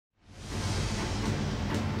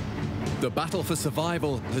The battle for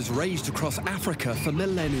survival has raged across Africa for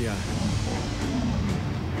millennia.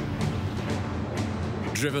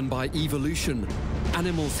 Driven by evolution,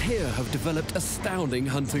 animals here have developed astounding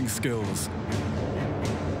hunting skills.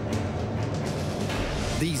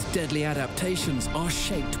 These deadly adaptations are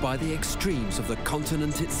shaped by the extremes of the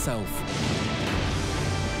continent itself.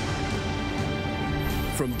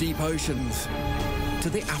 From deep oceans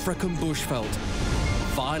to the African bushveld,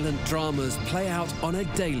 violent dramas play out on a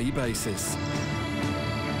daily basis.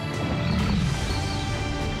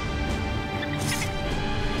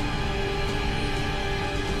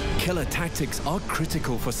 Killer tactics are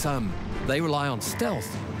critical for some. They rely on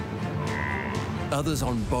stealth, others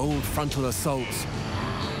on bold frontal assaults.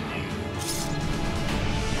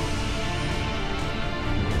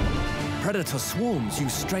 Predator swarms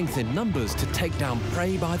use strength in numbers to take down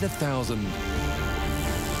prey by the thousand.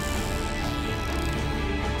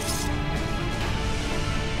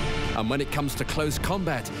 And when it comes to close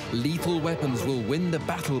combat, lethal weapons will win the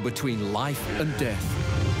battle between life and death.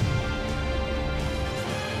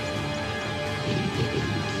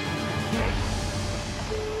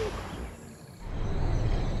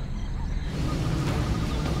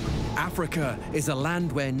 Africa is a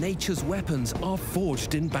land where nature's weapons are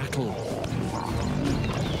forged in battle.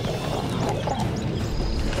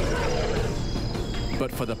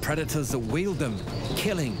 But for the predators that wield them,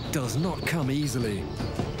 killing does not come easily.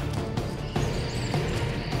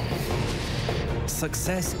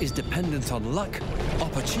 Success is dependent on luck,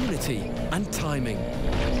 opportunity, and timing.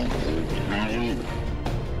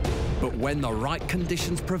 But when the right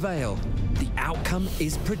conditions prevail, the outcome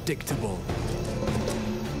is predictable.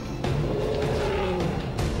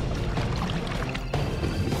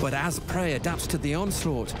 But as prey adapts to the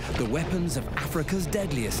onslaught, the weapons of Africa's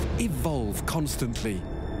deadliest evolve constantly.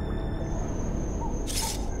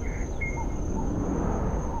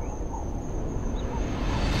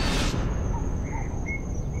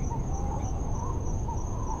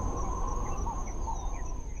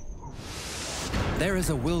 There is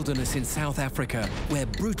a wilderness in South Africa where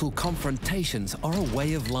brutal confrontations are a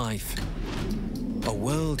way of life. A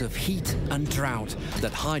world of heat and drought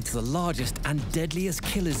that hides the largest and deadliest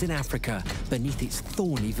killers in Africa beneath its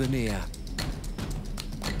thorny veneer.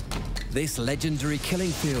 This legendary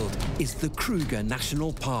killing field is the Kruger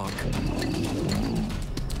National Park.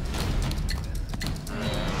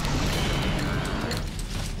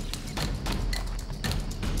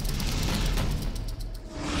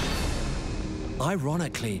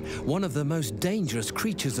 Ironically, one of the most dangerous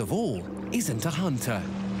creatures of all isn't a hunter.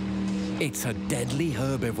 It's a deadly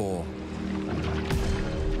herbivore.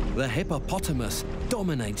 The hippopotamus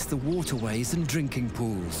dominates the waterways and drinking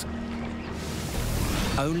pools.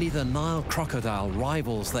 Only the Nile crocodile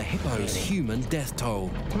rivals the hippo's human death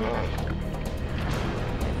toll.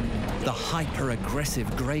 The hyper-aggressive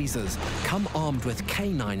grazers come armed with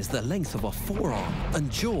canines the length of a forearm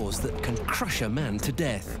and jaws that can crush a man to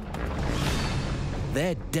death.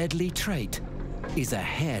 Their deadly trait is a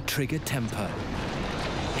hair-triggered temper.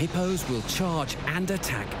 Hippos will charge and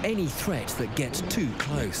attack any threat that gets too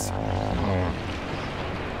close.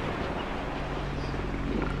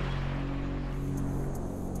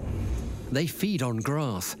 They feed on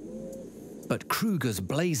grass, but Kruger's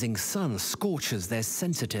blazing sun scorches their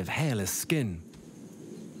sensitive, hairless skin.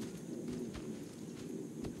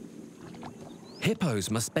 Hippos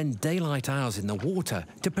must spend daylight hours in the water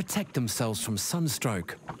to protect themselves from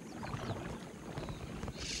sunstroke.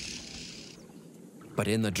 But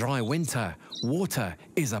in the dry winter, water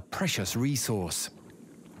is a precious resource.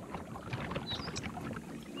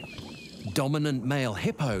 Dominant male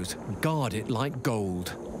hippos guard it like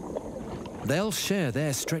gold. They'll share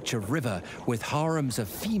their stretch of river with harems of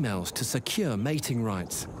females to secure mating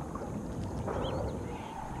rights.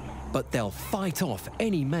 But they'll fight off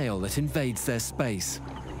any male that invades their space.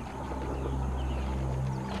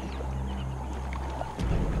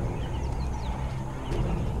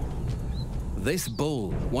 This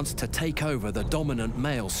bull wants to take over the dominant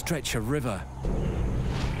male stretch of river.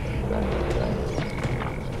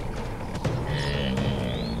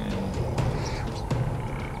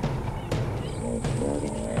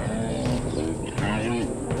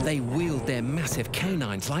 They wield their massive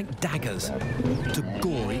canines like daggers to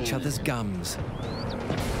gore each other's gums.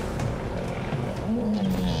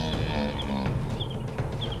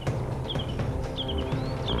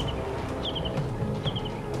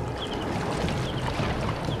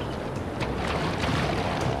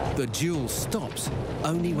 The duel stops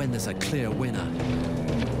only when there's a clear winner.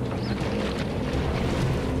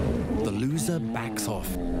 The loser backs off,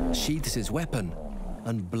 sheaths his weapon,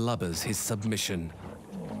 and blubbers his submission.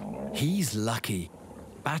 He's lucky,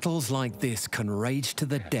 Battles like this can rage to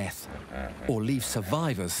the death or leave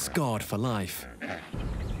survivors scarred for life.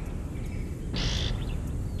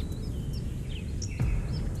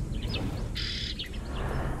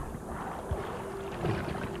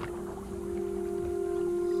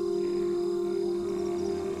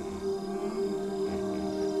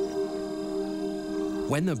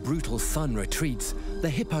 When the brutal sun retreats, the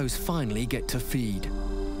hippos finally get to feed.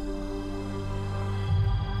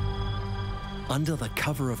 Under the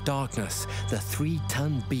cover of darkness, the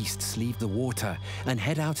 3-ton beasts leave the water and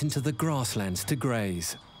head out into the grasslands to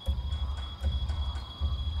graze.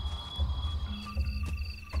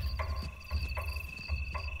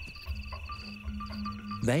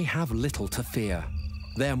 They have little to fear.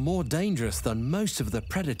 They're more dangerous than most of the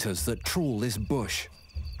predators that trawl this bush.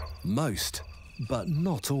 Most, but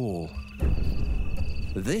not all.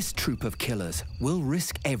 This troop of killers will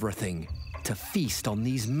risk everything to feast on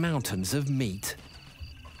these mountains of meat.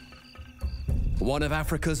 One of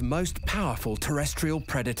Africa's most powerful terrestrial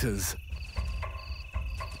predators.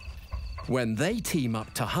 When they team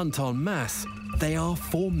up to hunt en masse, they are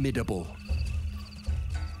formidable.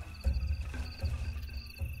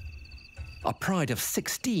 A pride of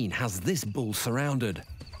 16 has this bull surrounded.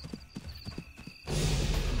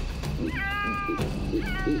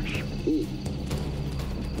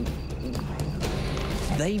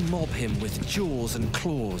 They mob him with jaws and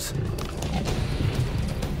claws.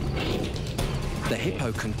 The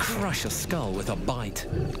hippo can crush a skull with a bite.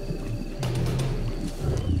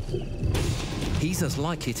 He's as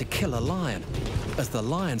likely to kill a lion as the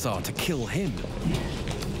lions are to kill him.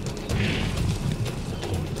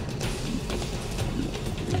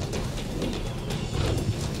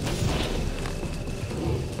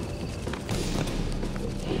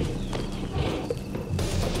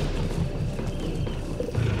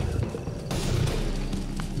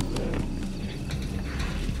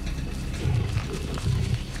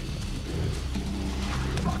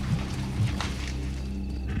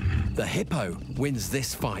 The hippo wins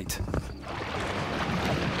this fight.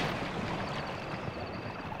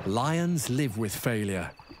 Lions live with failure.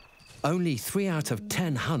 Only 3 out of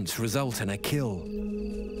 10 hunts result in a kill.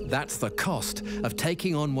 That's the cost of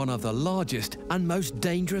taking on one of the largest and most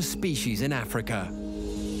dangerous species in Africa.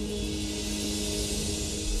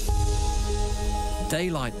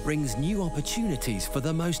 Daylight brings new opportunities for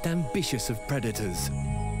the most ambitious of predators.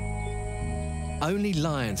 Only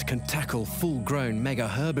lions can tackle full-grown mega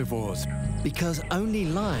herbivores because only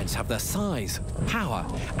lions have the size, power,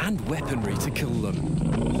 and weaponry to kill them.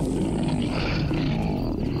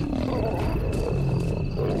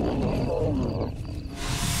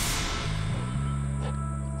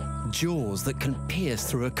 Jaws that can pierce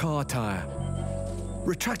through a car tire.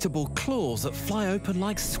 Retractable claws that fly open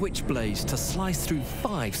like switchblades to slice through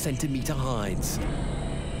 5-centimeter hides.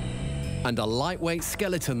 And a lightweight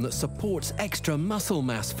skeleton that supports extra muscle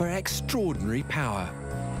mass for extraordinary power.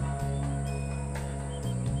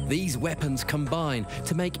 These weapons combine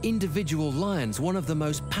to make individual lions one of the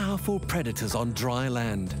most powerful predators on dry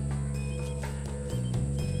land.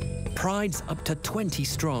 Prides up to 20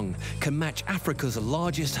 strong can match Africa's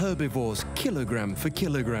largest herbivores kilogram for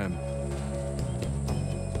kilogram.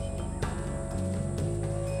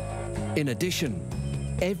 In addition,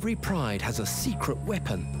 every pride has a secret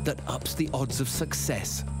weapon that ups the odds of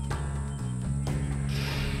success.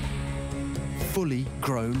 Fully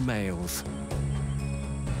grown males.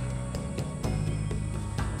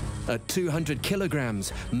 At 200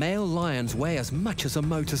 kilograms, male lions weigh as much as a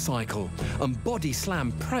motorcycle and body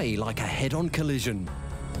slam prey like a head-on collision.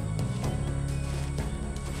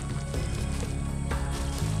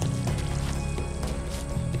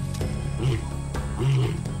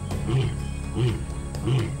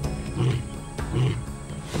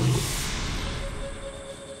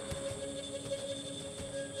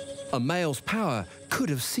 A male's power could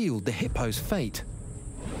have sealed the hippo's fate,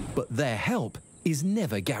 but their help is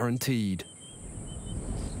never guaranteed.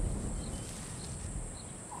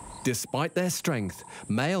 Despite their strength,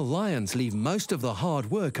 male lions leave most of the hard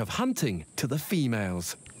work of hunting to the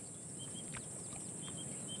females.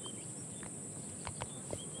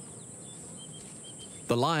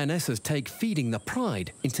 The lionesses take feeding the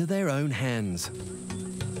pride into their own hands.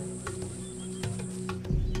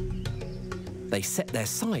 They set their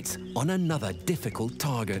sights on another difficult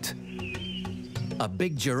target. A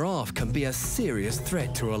big giraffe can be a serious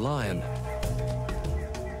threat to a lion.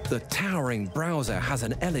 The towering browser has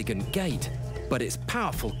an elegant gait, but its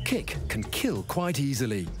powerful kick can kill quite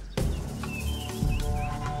easily.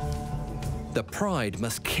 The pride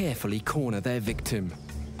must carefully corner their victim.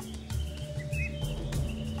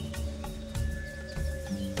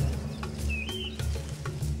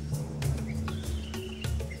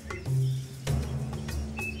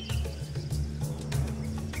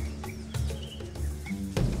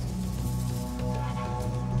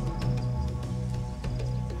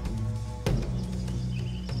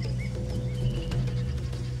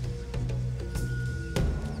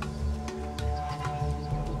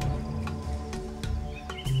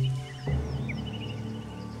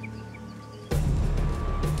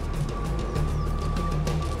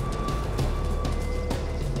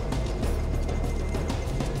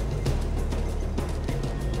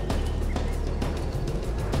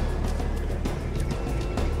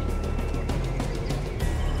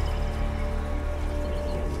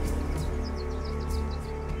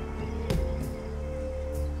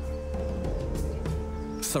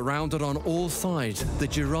 Surrounded on all sides, the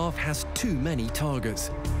giraffe has too many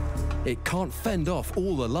targets. It can't fend off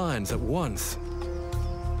all the lions at once.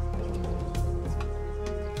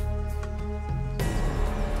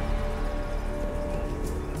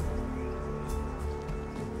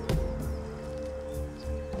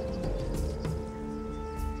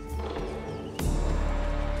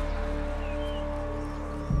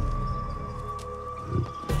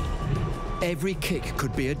 Every kick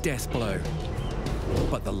could be a death blow,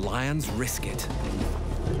 but the lions risk it.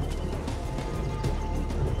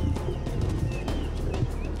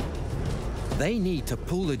 They need to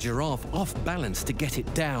pull the giraffe off balance to get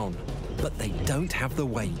it down, but they don't have the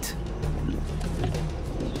weight.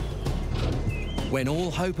 When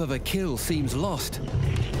all hope of a kill seems lost,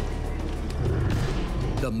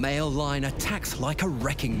 the male lion attacks like a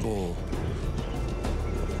wrecking ball.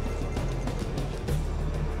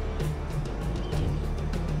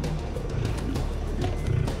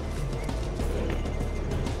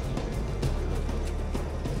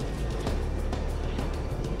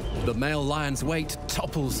 The male lion's weight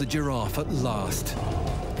topples the giraffe at last.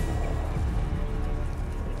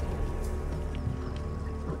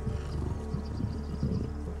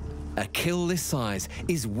 A kill this size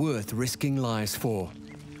is worth risking lives for.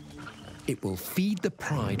 It will feed the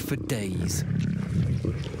pride for days.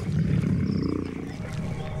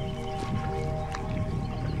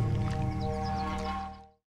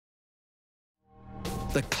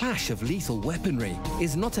 The clash of lethal weaponry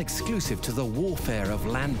is not exclusive to the warfare of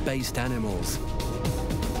land-based animals.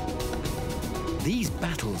 These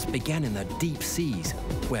battles began in the deep seas,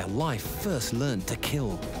 where life first learned to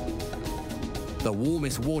kill. The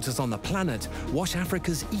warmest waters on the planet wash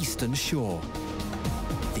Africa's eastern shore,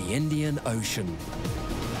 the Indian Ocean.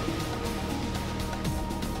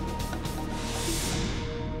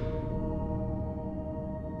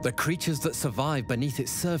 The creatures that survive beneath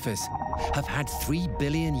its surface have had 3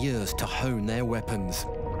 billion years to hone their weapons.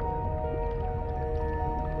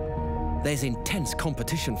 There's intense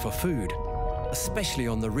competition for food, especially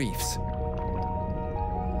on the reefs.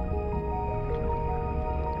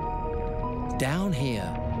 Down here,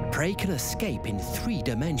 prey can escape in 3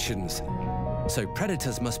 dimensions, so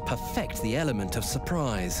predators must perfect the element of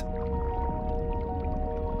surprise.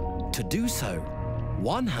 To do so,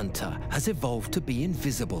 one hunter has evolved to be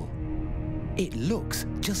invisible. It looks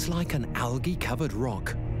just like an algae-covered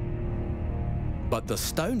rock. But the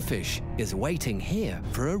stonefish is waiting here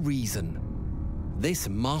for a reason. This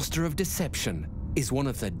master of deception is one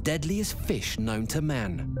of the deadliest fish known to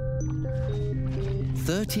man.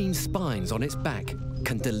 13 spines on its back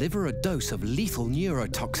can deliver a dose of lethal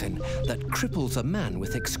neurotoxin that cripples a man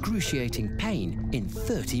with excruciating pain in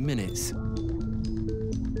 30 minutes.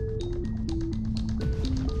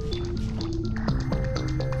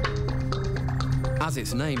 As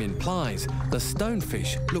its name implies, the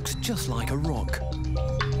stonefish looks just like a rock.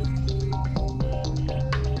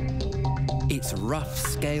 Its rough,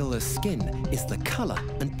 scaleless skin is the color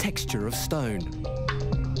and texture of stone.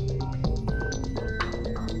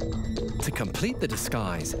 To complete the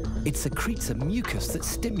disguise, it secretes a mucus that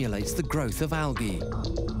stimulates the growth of algae.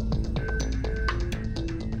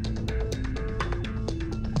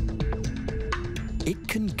 It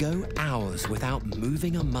can go hours without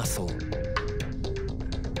moving a muscle.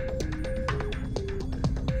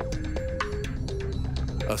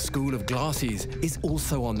 A school of glassies is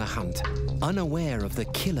also on the hunt, unaware of the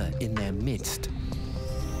killer in their midst.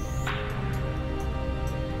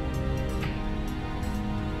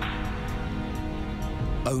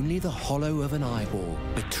 Only the hollow of an eyeball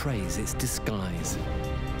betrays its disguise.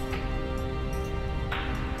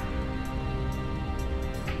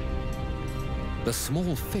 The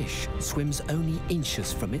small fish swims only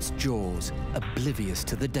inches from its jaws, oblivious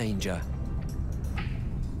to the danger.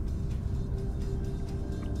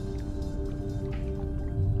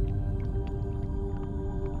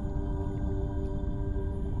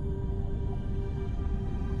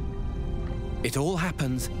 It all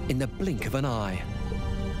happens in the blink of an eye.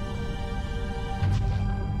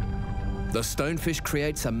 The stonefish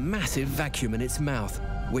creates a massive vacuum in its mouth,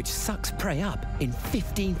 which sucks prey up in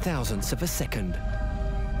 15 thousandths of a second.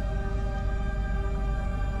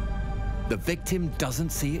 The victim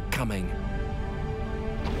doesn't see it coming.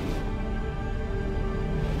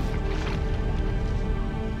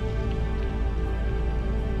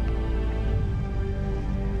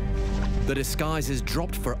 The disguise is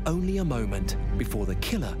dropped for only a moment before the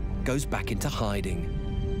killer goes back into hiding.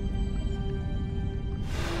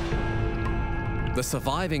 The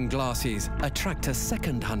surviving glassies attract a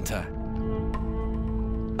second hunter,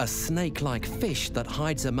 a snake-like fish that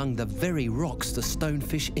hides among the very rocks the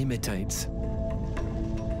stonefish imitates.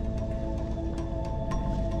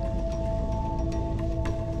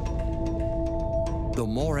 The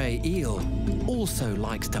moray eel also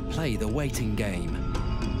likes to play the waiting game.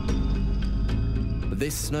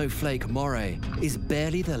 This snowflake moray is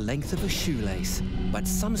barely the length of a shoelace, but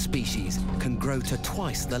some species can grow to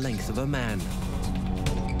twice the length of a man.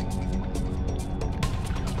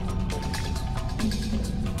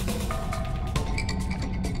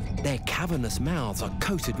 Their cavernous mouths are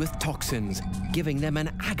coated with toxins, giving them an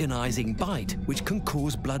agonizing bite which can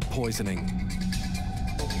cause blood poisoning.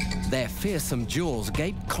 Their fearsome jaws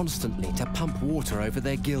gape constantly to pump water over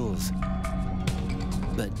their gills.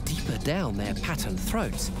 But deeper down their patterned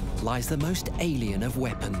throats lies the most alien of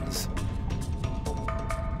weapons.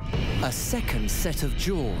 A second set of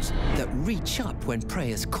jaws that reach up when prey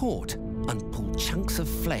is caught and pull chunks of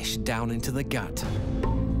flesh down into the gut.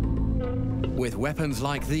 With weapons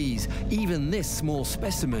like these, even this small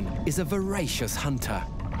specimen is a voracious hunter.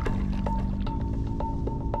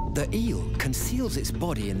 The eel conceals its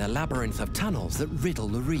body in the labyrinth of tunnels that riddle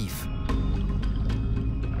the reef,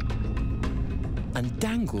 and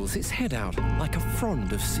dangles its head out like a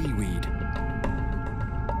frond of seaweed.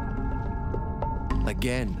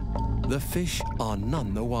 Again, the fish are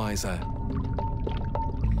none the wiser.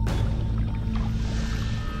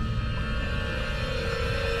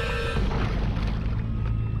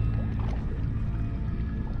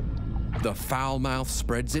 The foul mouth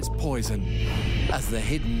spreads its poison as the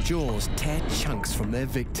hidden jaws tear chunks from their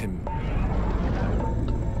victim.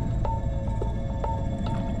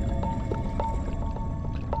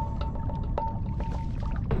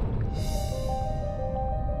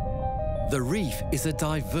 The reef is a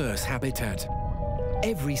diverse habitat.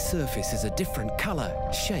 Every surface is a different color,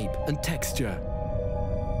 shape, and texture.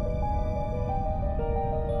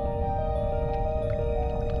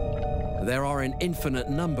 There are an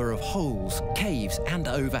infinite number of holes, caves, and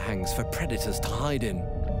overhangs for predators to hide in.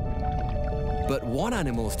 But one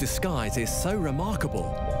animal's disguise is so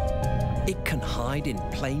remarkable, it can hide in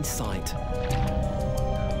plain sight.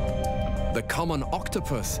 The common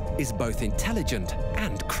octopus is both intelligent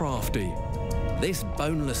and crafty. This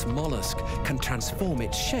boneless mollusk can transform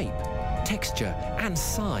its shape, texture, and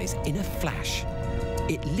size in a flash.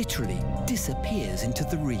 It literally disappears into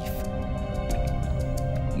the reef.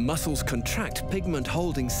 Muscles contract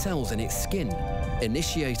pigment-holding cells in its skin,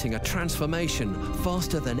 initiating a transformation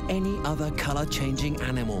faster than any other color-changing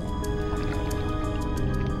animal.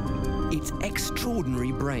 Its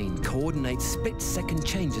extraordinary brain coordinates split-second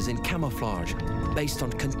changes in camouflage based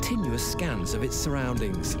on continuous scans of its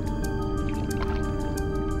surroundings.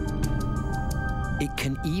 It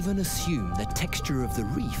can even assume the texture of the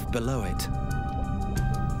reef below it.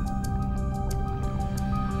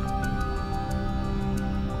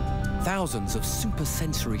 Thousands of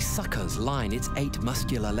supersensory suckers line its 8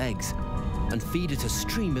 muscular legs and feed it a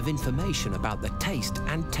stream of information about the taste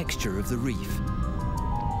and texture of the reef.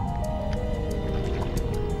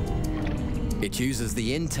 It uses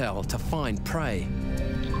the intel to find prey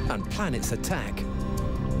and plan its attack.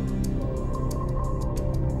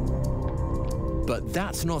 But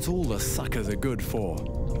that's not all the suckers are good for.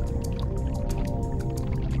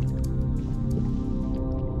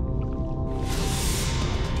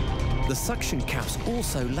 The suction caps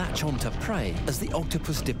also latch onto prey as the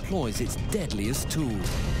octopus deploys its deadliest tool,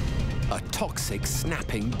 a toxic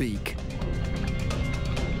snapping beak.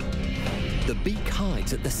 The beak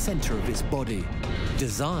hides at the center of its body,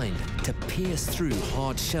 designed to pierce through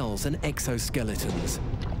hard shells and exoskeletons.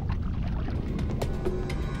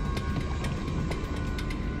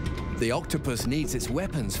 The octopus needs its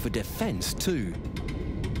weapons for defense too.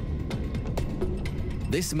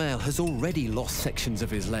 This male has already lost sections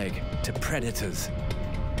of his leg to predators.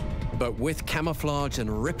 But with camouflage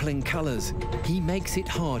and rippling colors, he makes it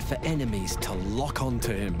hard for enemies to lock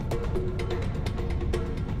onto him.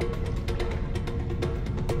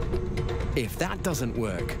 If that doesn't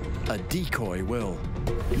work, a decoy will.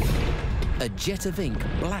 A jet of ink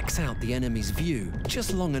blacks out the enemy's view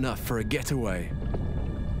just long enough for a getaway.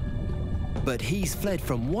 But he's fled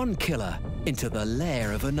from one killer into the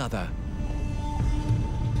lair of another.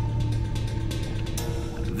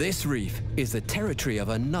 This reef is the territory of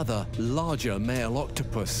another, larger male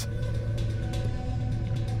octopus.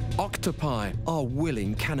 Octopi are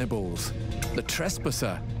willing cannibals. The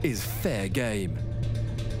trespasser is fair game.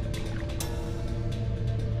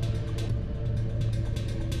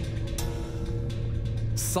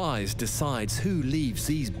 Size decides who leaves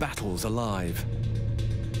these battles alive.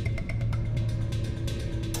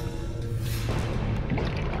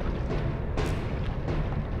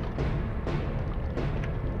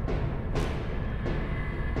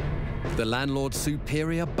 The landlord's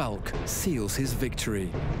superior bulk seals his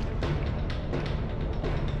victory.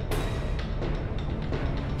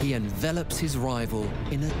 he envelops his rival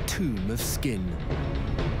in a tomb of skin.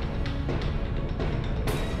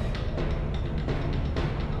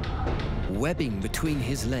 Webbing between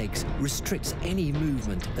his legs restricts any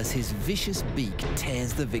movement as his vicious beak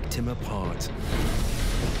tears the victim apart.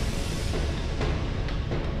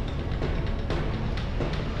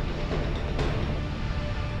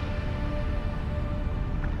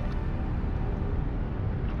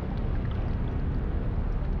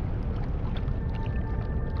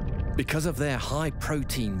 Because of their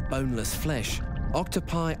high-protein, boneless flesh,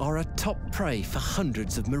 octopi are a top prey for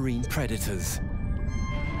hundreds of marine predators.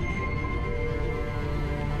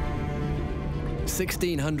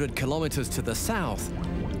 1,600 kilometers to the south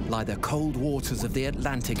lie the cold waters of the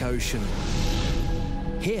Atlantic Ocean.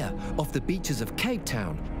 Here, off the beaches of Cape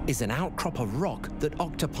Town, is an outcrop of rock that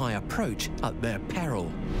octopi approach at their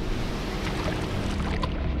peril.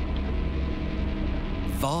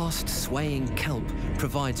 Vast, swaying kelp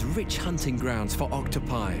provides rich hunting grounds for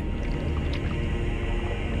octopi.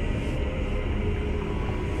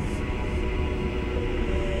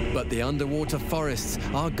 But the underwater forests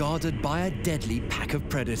are guarded by a deadly pack of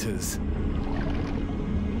predators.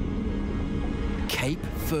 Cape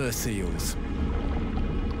fur seals.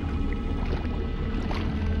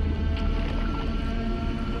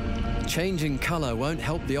 Changing color won't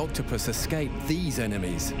help the octopus escape these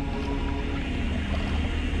enemies.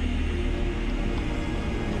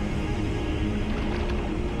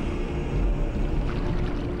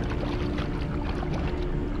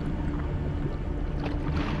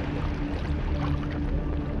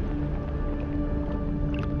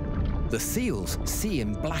 The seals see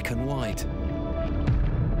in black and white.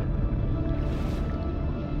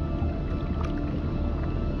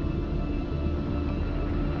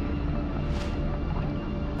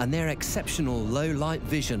 And their exceptional low-light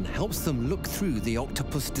vision helps them look through the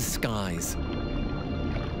octopus disguise.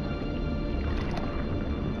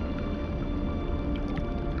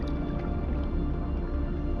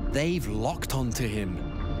 They've locked onto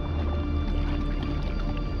him.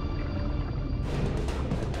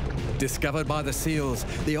 Discovered by the seals,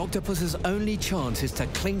 the octopus's only chance is to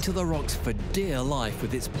cling to the rocks for dear life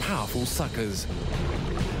with its powerful suckers.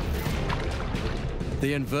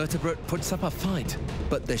 The invertebrate puts up a fight,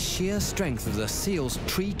 but the sheer strength of the seal's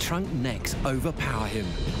tree trunk necks overpower him.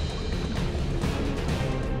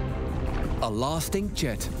 A last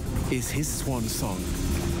inkjet is his swan song.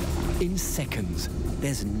 In seconds,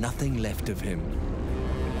 there's nothing left of him.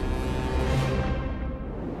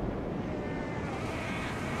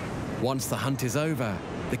 Once the hunt is over,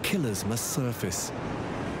 the killers must surface.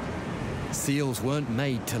 Seals weren't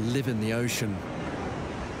made to live in the ocean.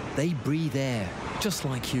 They breathe air, just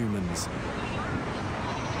like humans.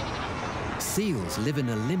 Seals live in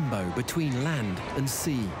a limbo between land and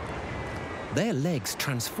sea. Their legs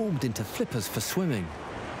transformed into flippers for swimming,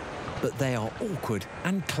 but they are awkward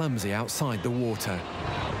and clumsy outside the water.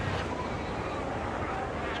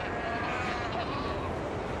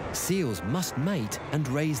 Seals must mate and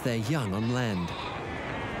raise their young on land.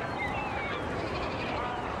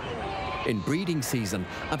 In breeding season,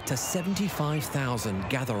 up to 75,000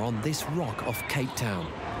 gather on this rock off Cape Town,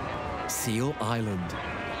 Seal Island.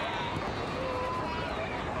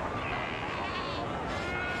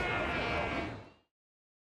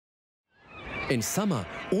 In summer,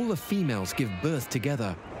 all the females give birth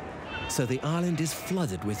together, so the island is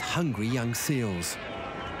flooded with hungry young seals.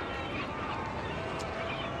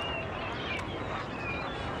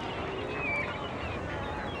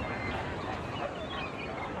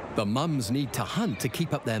 The mums need to hunt to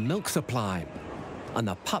keep up their milk supply, and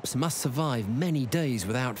the pups must survive many days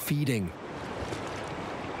without feeding.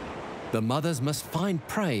 The mothers must find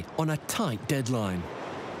prey on a tight deadline.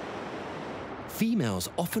 Females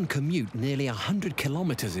often commute nearly 100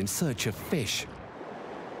 kilometers in search of fish.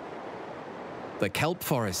 The kelp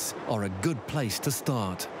forests are a good place to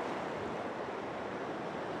start.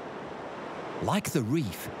 Like the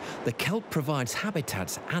reef, the kelp provides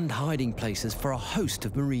habitats and hiding places for a host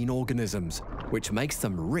of marine organisms, which makes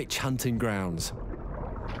them rich hunting grounds.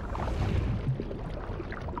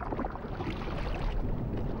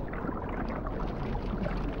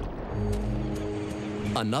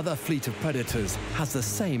 Another fleet of predators has the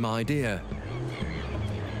same idea.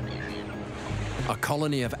 A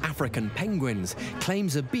colony of African penguins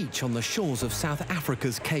claims a beach on the shores of South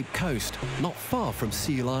Africa's Cape Coast, not far from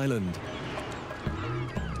Seal Island.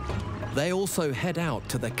 They also head out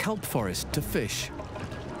to the kelp forest to fish.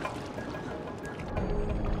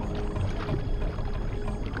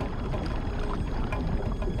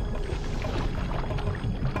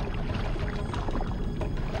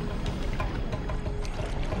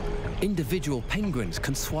 Individual penguins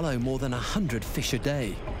can swallow more than 100 fish a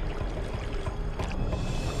day.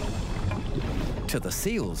 To the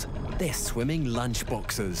seals, they're swimming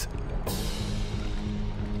lunchboxes.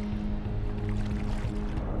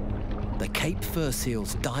 The Cape fur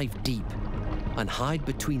seals dive deep and hide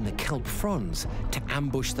between the kelp fronds to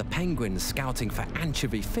ambush the penguins scouting for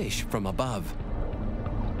anchovy fish from above.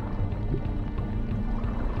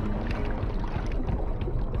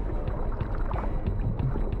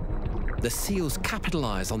 The seals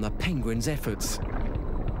capitalize on the penguins' efforts.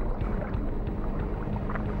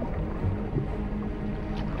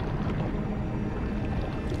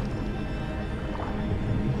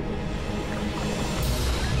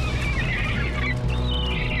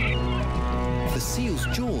 The seal's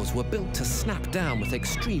jaws were built to snap down with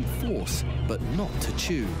extreme force, but not to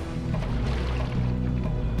chew.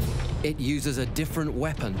 It uses a different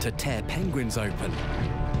weapon to tear penguins open: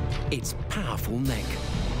 its powerful neck.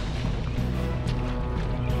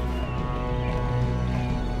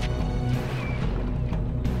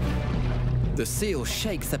 The seal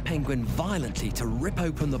shakes the penguin violently to rip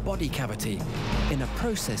open the body cavity in a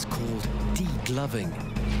process called degloving.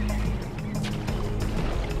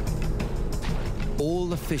 All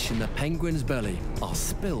the fish in the penguin's belly are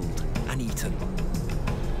spilled and eaten.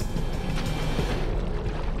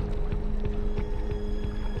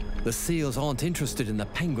 The seals aren't interested in the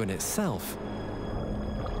penguin itself.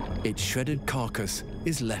 Its shredded carcass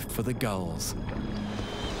is left for the gulls.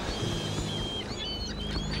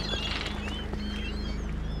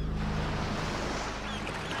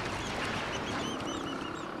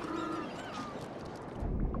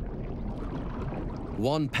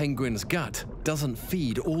 One penguin's gut doesn't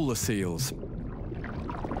feed all the seals.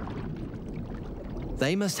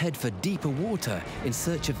 They must head for deeper water in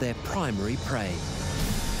search of their primary prey: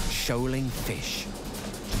 shoaling fish.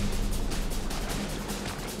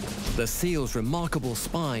 The seal's remarkable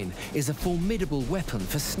spine is a formidable weapon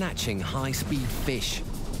for snatching high-speed fish.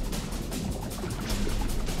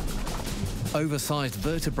 Oversized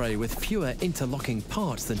vertebrae with fewer interlocking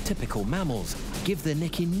parts than typical mammals give their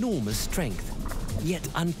neck enormous strength, yet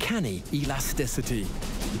uncanny elasticity.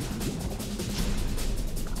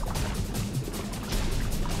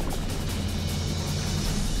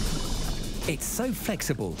 It's so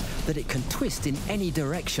flexible that it can twist in any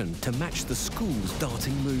direction to match the school's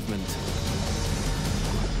darting movement.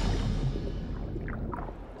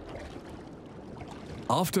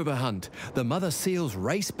 After the hunt, the mother seals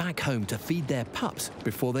race back home to feed their pups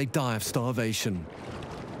before they die of starvation.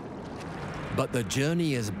 But the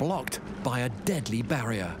journey is blocked by a deadly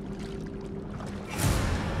barrier.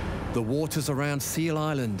 The waters around Seal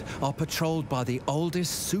Island are patrolled by the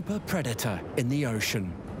oldest super predator in the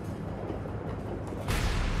ocean.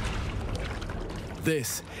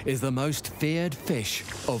 This is the most feared fish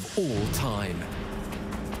of all time.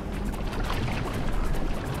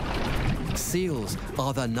 Seals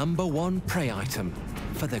are the #1 prey item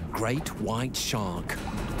for the great white shark.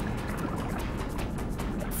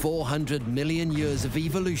 400 million years of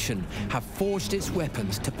evolution have forged its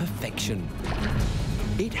weapons to perfection.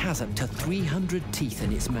 It has up to 300 teeth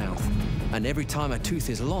in its mouth, and every time a tooth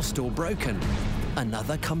is lost or broken,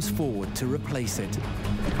 another comes forward to replace it.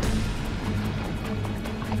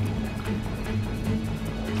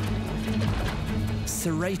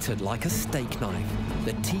 Serrated like a steak knife,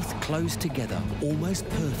 the teeth close together almost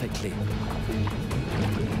perfectly.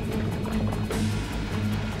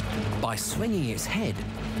 By swinging its head,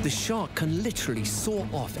 the shark can literally saw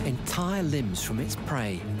off entire limbs from its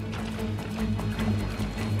prey.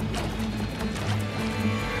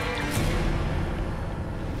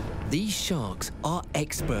 These sharks are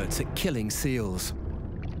experts at killing seals.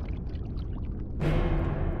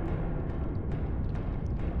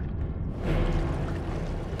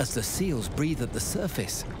 As the seals breathe at the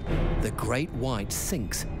surface, the great white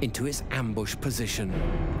sinks into its ambush position.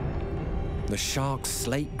 The shark's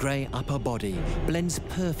slate grey upper body blends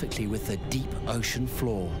perfectly with the deep ocean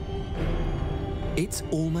floor. It's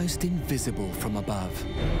almost invisible from above.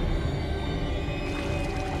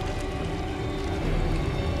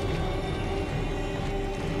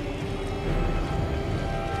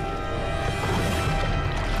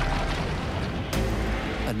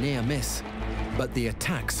 A near miss, but the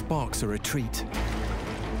attack sparks a retreat.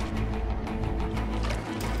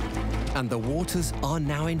 And the waters are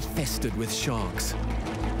now infested with sharks.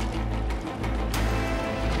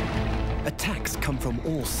 Attacks come from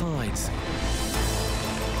all sides.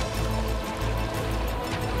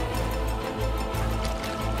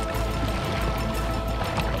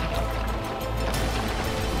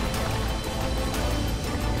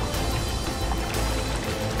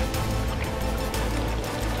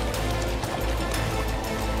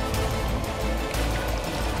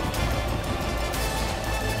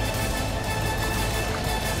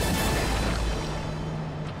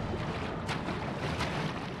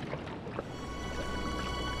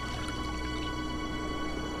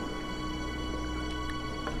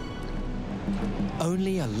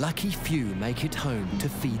 only a lucky few make it home to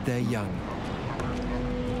feed their young.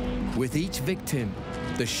 With each victim,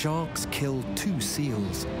 the sharks kill 2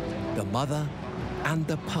 seals, the mother and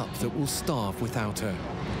the pup that will starve without her.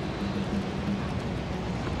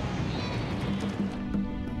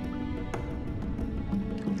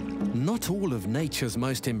 Not all of nature's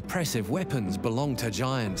most impressive weapons belong to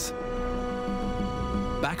giants.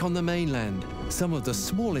 Back on the mainland, some of the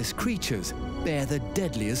smallest creatures bear the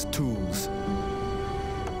deadliest tools.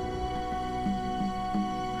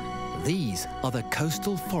 These are the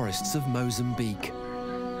coastal forests of Mozambique.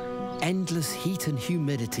 Endless heat and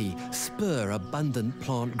humidity spur abundant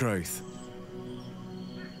plant growth.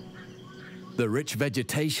 The rich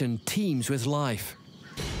vegetation teems with life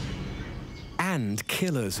and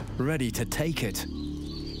killers ready to take it.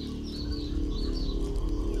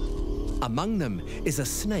 Among them is a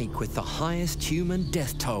snake with the highest human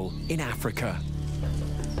death toll in Africa.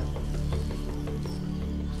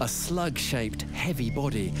 A slug-shaped, heavy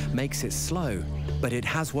body makes it slow, but it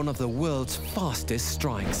has one of the world's fastest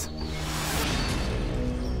strikes.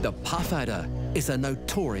 The puff adder is a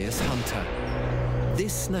notorious hunter.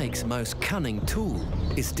 This snake's most cunning tool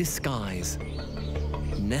is disguise.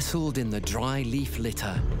 Nestled in the dry leaf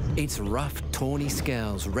litter, its rough, tawny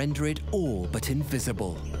scales render it all but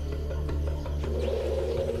invisible.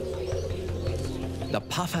 The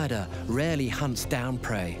puff adder rarely hunts down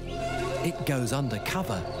prey. It goes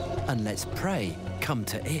undercover and lets prey come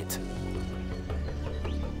to it.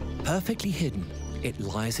 Perfectly hidden, it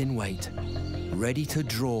lies in wait, ready to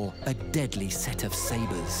draw a deadly set of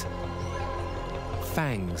sabers.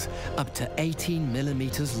 Fangs, up to 18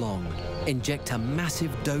 millimeters long, inject a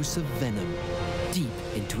massive dose of venom deep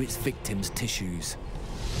into its victim's tissues.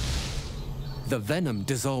 The venom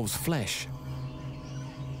dissolves flesh.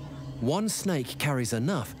 One snake carries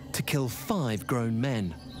enough to kill 5 grown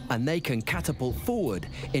men, and they can catapult forward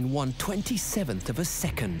in 1/27th of a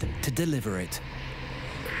second to deliver it.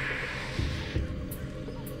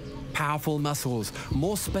 Powerful muscles,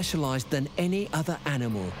 more specialized than any other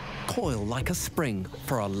animal, coil like a spring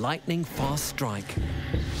for a lightning-fast strike.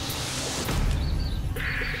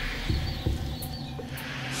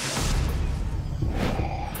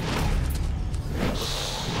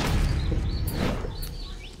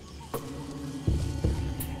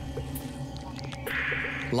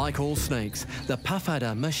 Like all snakes, the puff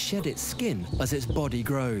adder must shed its skin as its body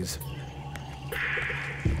grows.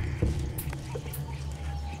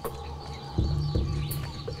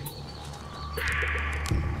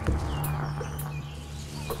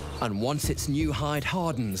 And once its new hide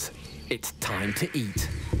hardens, it's time to eat.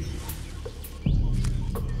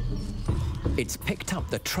 It's picked up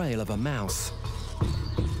the trail of a mouse.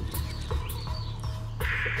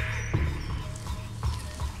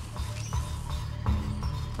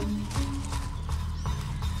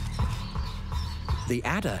 The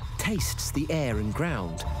adder tastes the air and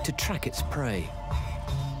ground to track its prey.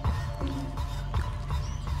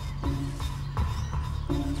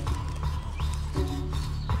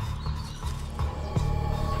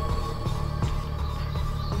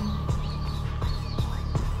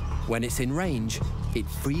 When it's in range, it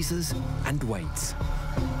freezes and waits.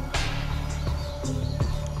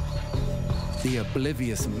 The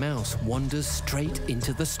oblivious mouse wanders straight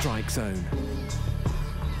into the strike zone.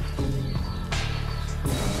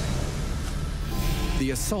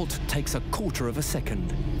 The assault takes a quarter of a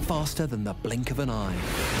second, faster than the blink of an eye.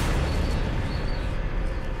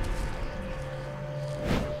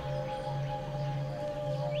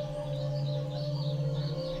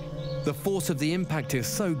 The force of the impact is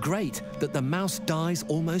so great that the mouse dies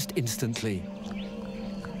almost instantly.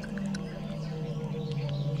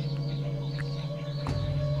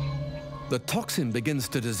 The toxin begins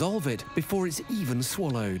to dissolve it before it's even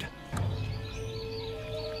swallowed.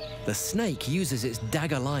 The snake uses its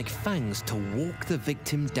dagger-like fangs to walk the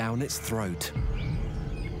victim down its throat.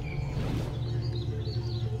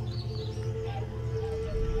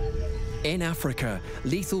 In Africa,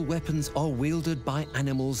 lethal weapons are wielded by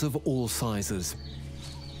animals of all sizes.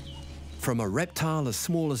 From a reptile as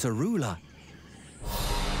small as a ruler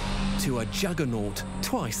to a juggernaut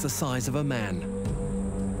twice the size of a man.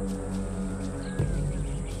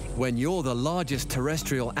 When you're the largest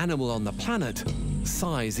terrestrial animal on the planet,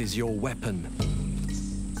 size is your weapon.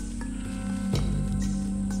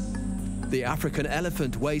 The African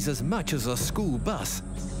elephant weighs as much as a school bus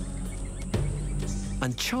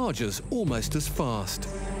and charges almost as fast.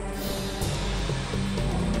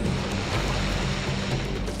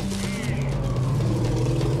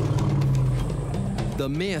 The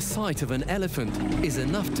mere sight of an elephant is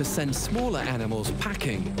enough to send smaller animals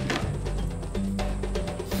packing.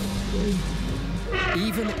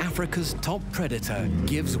 Even Africa's top predator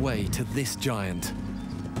gives way to this giant.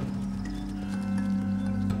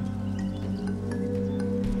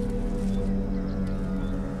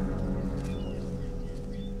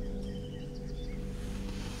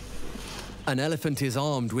 An elephant is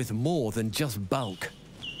armed with more than just bulk.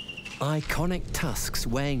 Iconic tusks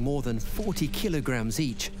weighing more than 40 kilograms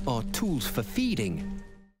each are tools for feeding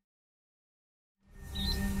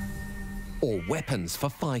or weapons for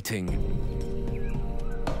fighting.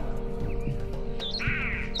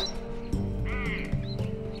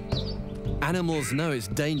 Animals know it's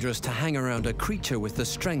dangerous to hang around a creature with the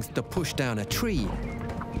strength to push down a tree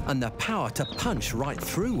and the power to punch right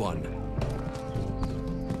through one.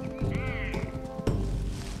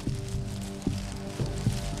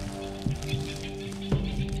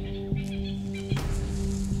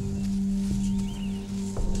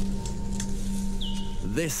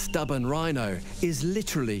 This stubborn rhino is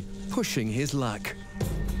literally pushing his luck.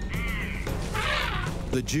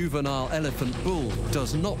 The juvenile elephant bull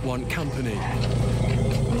does not want company.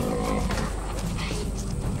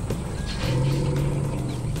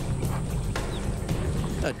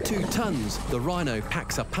 At 2 tons, the rhino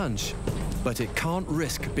packs a punch, but it can't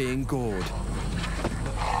risk being gored.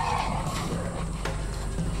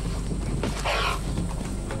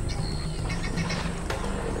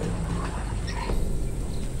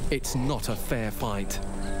 It's not a fair fight.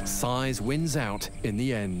 Size wins out in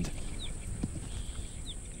the end.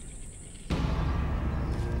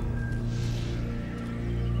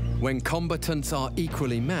 When combatants are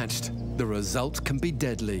equally matched, the result can be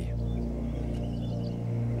deadly.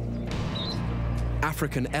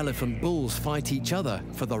 African elephant bulls fight each other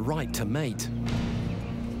for the right to mate.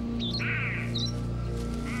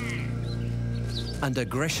 And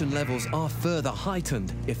aggression levels are further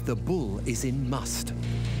heightened if the bull is in must.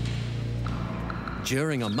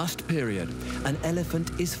 During a must period, an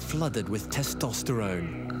elephant is flooded with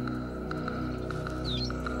testosterone.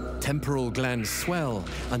 Temporal glands swell,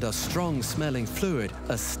 and a strong-smelling fluid,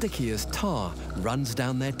 as sticky as tar, runs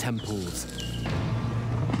down their temples.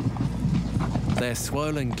 Their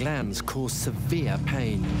swollen glands cause severe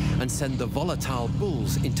pain and send the volatile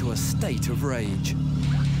bulls into a state of rage.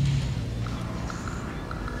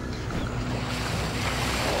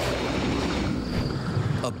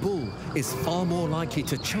 A bull is far more likely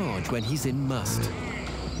to charge when he's in must.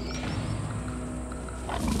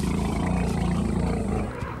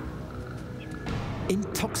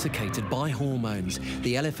 Intoxicated by hormones,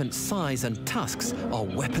 the elephant's size and tusks are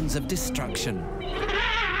weapons of destruction.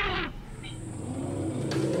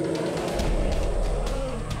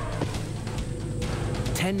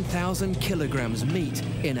 "10,000 kilograms meet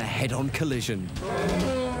in a head-on collision.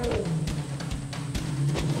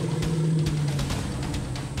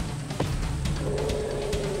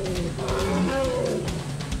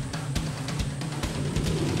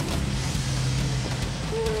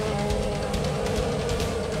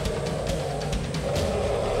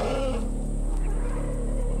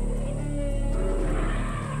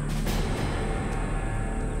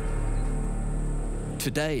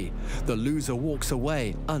 Today, the loser walks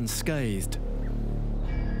away unscathed.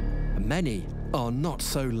 Many are not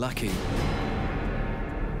so lucky.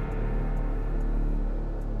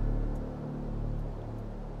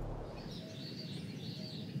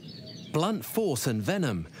 Blunt force and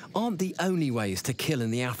venom aren't the only ways to kill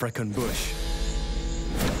in the African bush.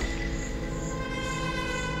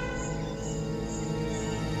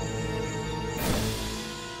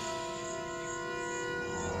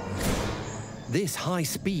 This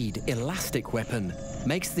high-speed, elastic weapon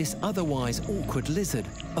makes this otherwise awkward lizard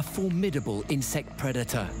a formidable insect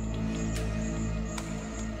predator.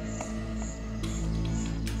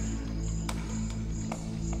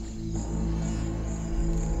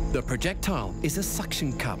 The projectile is a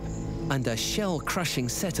suction cup, and a shell-crushing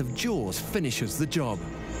set of jaws finishes the job.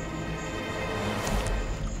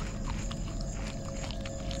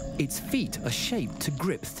 Its feet are shaped to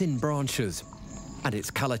grip thin branches, and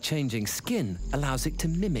its color-changing skin allows it to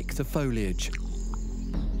mimic the foliage.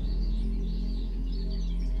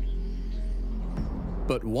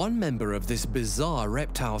 But one member of this bizarre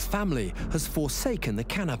reptile family has forsaken the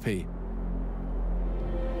canopy.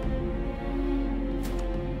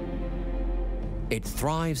 It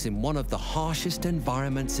thrives in one of the harshest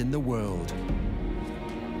environments in the world.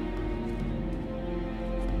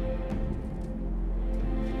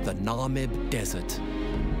 The Namib Desert.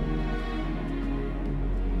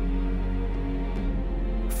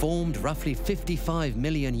 Formed roughly 55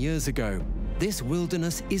 million years ago, this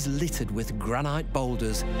wilderness is littered with granite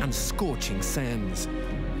boulders and scorching sands.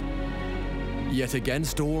 Yet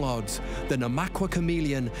against all odds, the Namaqua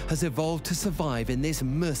chameleon has evolved to survive in this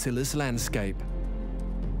merciless landscape.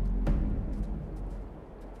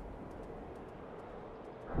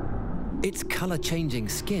 Its color-changing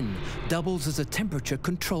skin doubles as a temperature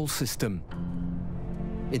control system.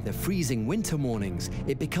 In the freezing winter mornings,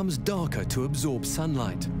 it becomes darker to absorb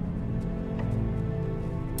sunlight.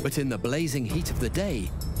 But in the blazing heat of the day,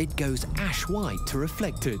 it goes ash white to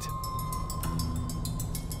reflect it.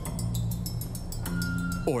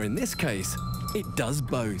 Or in this case, it does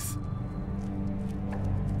both.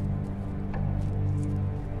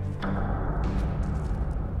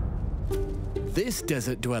 This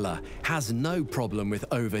desert dweller has no problem with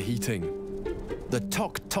overheating. The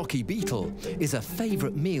tok-toki beetle is a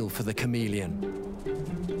favorite meal for the chameleon.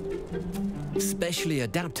 Specially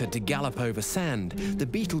adapted to gallop over sand, the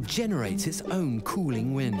beetle generates its own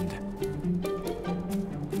cooling wind.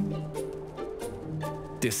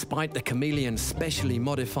 Despite the chameleon's specially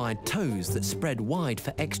modified toes that spread wide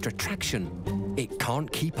for extra traction, it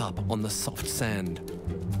can't keep up on the soft sand.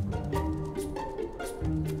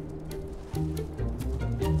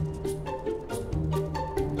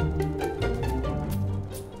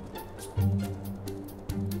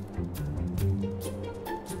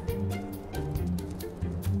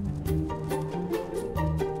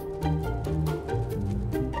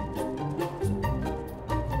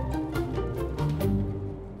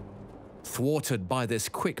 Thwarted by this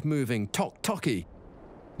quick-moving tok-toki,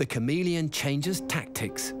 the chameleon changes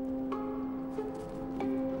tactics.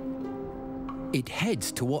 It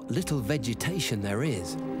heads to what little vegetation there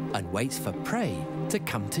is and waits for prey to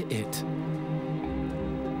come to it.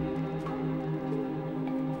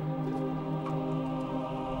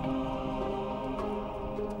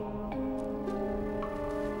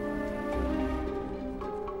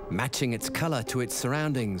 Matching its color to its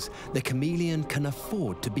surroundings, the chameleon can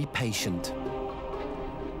afford to be patient.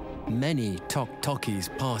 Many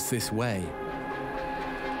tok-tokis pass this way.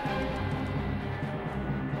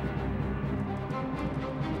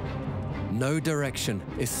 No direction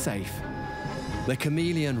is safe. The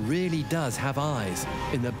chameleon really does have eyes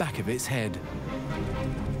in the back of its head.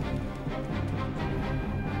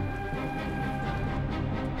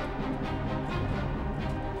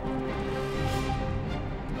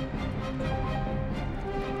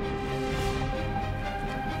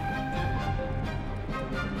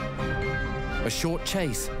 A short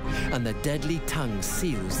chase, and the deadly tongue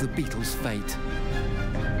seals the beetle's fate.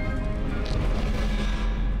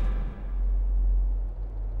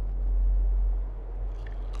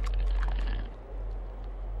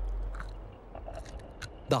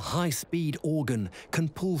 The high-speed organ can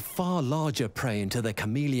pull far larger prey into the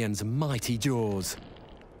chameleon's mighty jaws.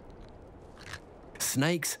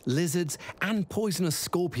 Snakes, lizards, and poisonous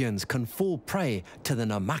scorpions can fall prey to the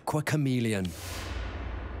Namaqua chameleon.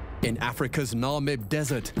 In Africa's Namib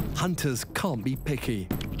Desert, hunters can't be picky.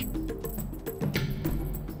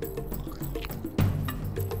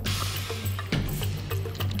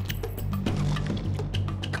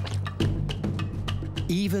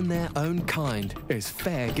 Even their own kind is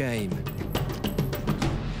fair game.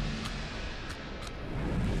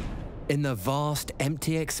 In the vast,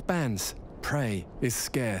 empty expanse, prey is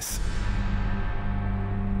scarce.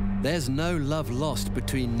 There's no love lost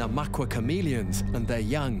between Namaqua chameleons and their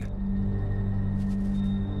young.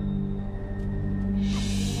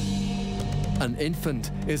 An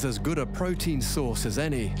infant is as good a protein source as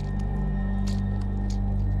any.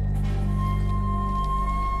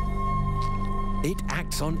 It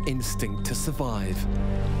acts on instinct to survive.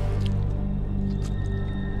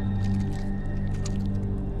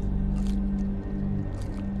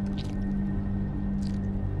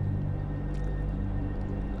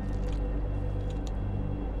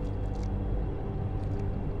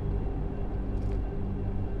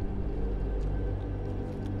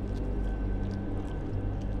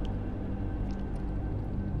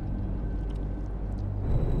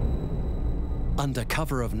 Under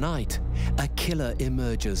cover of night, a killer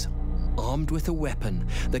emerges, armed with a weapon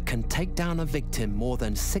that can take down a victim more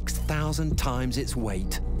than 6,000 times its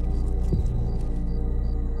weight.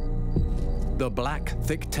 The black,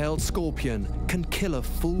 thick-tailed scorpion can kill a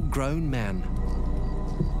full-grown man.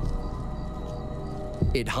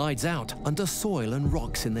 It hides out under soil and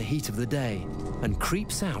rocks in the heat of the day and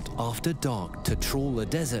creeps out after dark to trawl the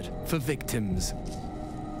desert for victims.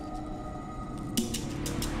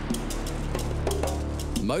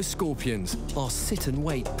 Most scorpions are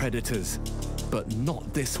sit-and-wait predators, but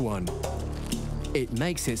not this one. It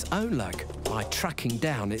makes its own luck by tracking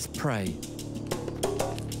down its prey.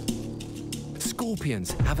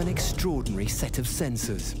 Scorpions have an extraordinary set of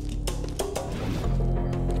senses.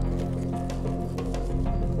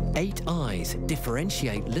 8 eyes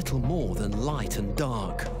differentiate little more than light and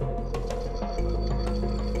dark.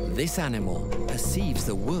 This animal perceives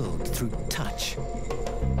the world through touch.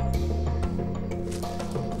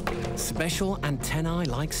 Special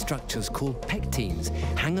antennae-like structures called pectines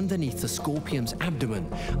hang underneath the scorpion's abdomen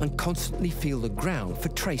and constantly feel the ground for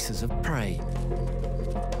traces of prey.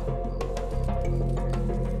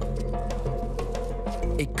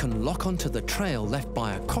 It can lock onto the trail left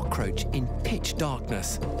by a cockroach in pitch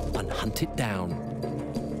darkness and hunt it down.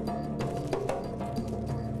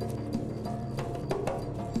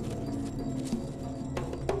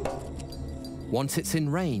 Once it's in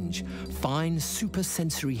range, fine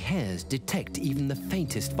supersensory hairs detect even the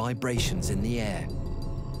faintest vibrations in the air.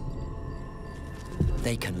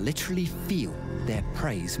 They can literally feel their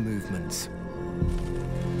prey's movements.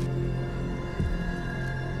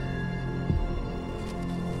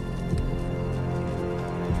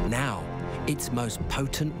 Now, its most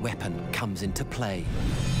potent weapon comes into play.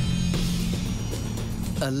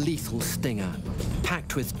 A lethal stinger,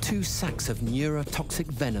 packed with 2 sacks of neurotoxic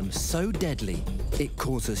venom so deadly, it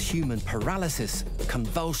causes human paralysis,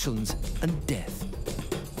 convulsions, and death.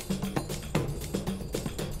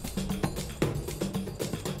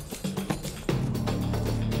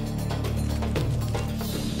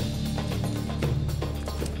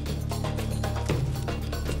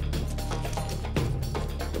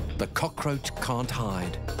 The cockroach can't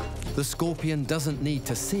hide. The scorpion doesn't need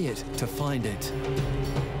to see it to find it.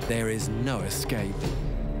 There is no escape.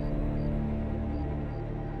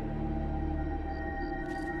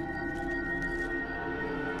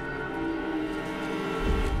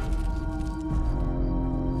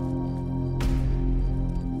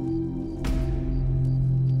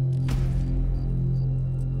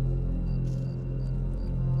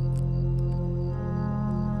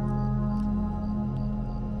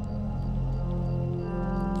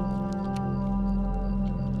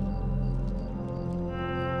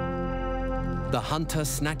 The hunter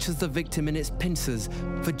snatches the victim in its pincers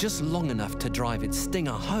for just long enough to drive its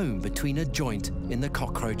stinger home between a joint in the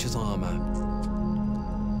cockroach's armor.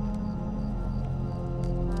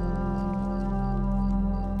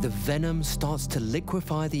 The venom starts to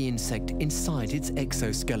liquefy the insect inside its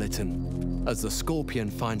exoskeleton, as the scorpion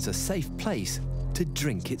finds a safe place to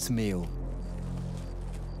drink its meal.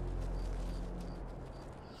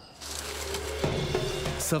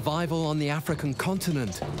 Survival on the African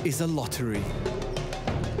continent is a lottery.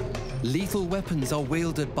 Lethal weapons are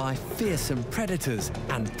wielded by fearsome predators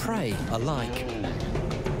and prey alike.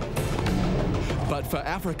 But for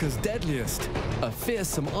Africa's deadliest, a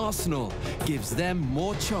fearsome arsenal gives them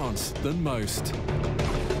more chance than most.